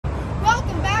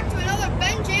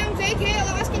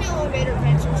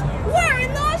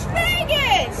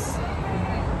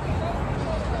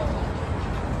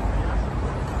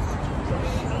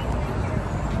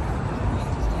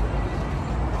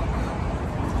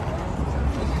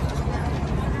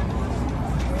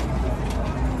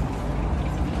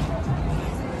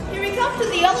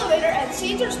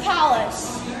Caesar's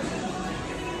Palace.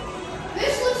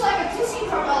 This looks like a Disney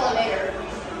Park elevator.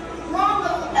 Wrong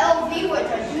level LV, which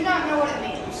I do not know what it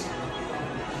means.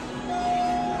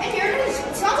 And here it is.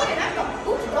 It sounds like an echo.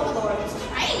 Ooh, it's a double door. It's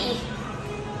tiny.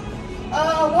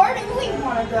 Where do we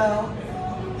want to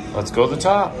go? Let's go to the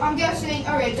top. I'm guessing,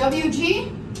 okay,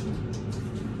 WG.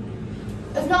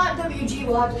 If not WG,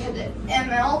 we'll have to hit the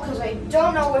ML because I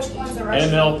don't know which one's the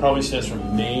rest. ML probably stands for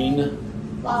main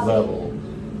level.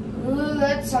 Ooh,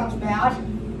 that sounds bad.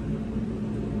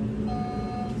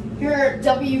 Here,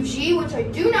 WG, which I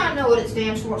do not know what it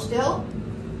stands for still.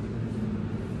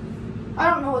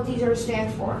 I don't know what these are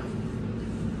stand for.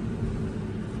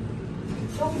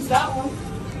 So is that one.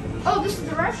 Oh, this is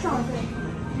the restaurant thing.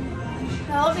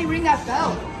 Now let me ring that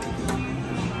bell.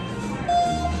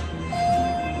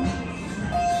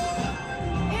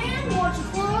 And watch it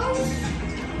close.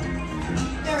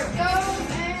 There it goes.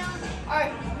 And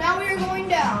alright, now we are going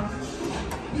down.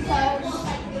 Because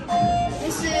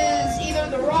this is either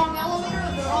the wrong elevator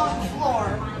or the wrong floor.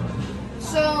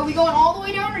 So are we going all the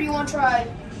way down or you want to try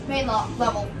main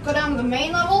level? Go down to the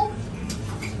main level.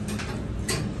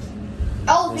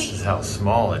 LV. This is how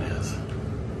small it is.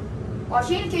 Watch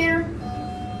the indicator.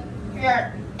 You're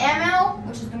at ML,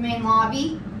 which is the main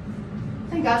lobby. I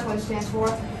think that's what it stands for.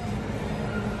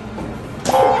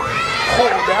 Oh,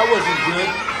 that wasn't good.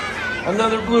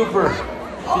 Another blooper.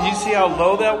 Did you see how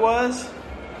low that was?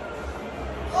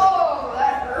 Oh,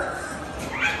 that hurt.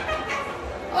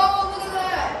 Oh, look at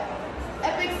that.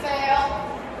 Epic fail.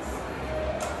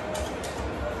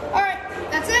 Alright,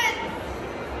 that's it.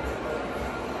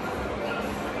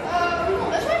 We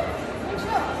going this way? I think so.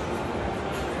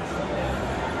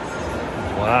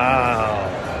 Wow.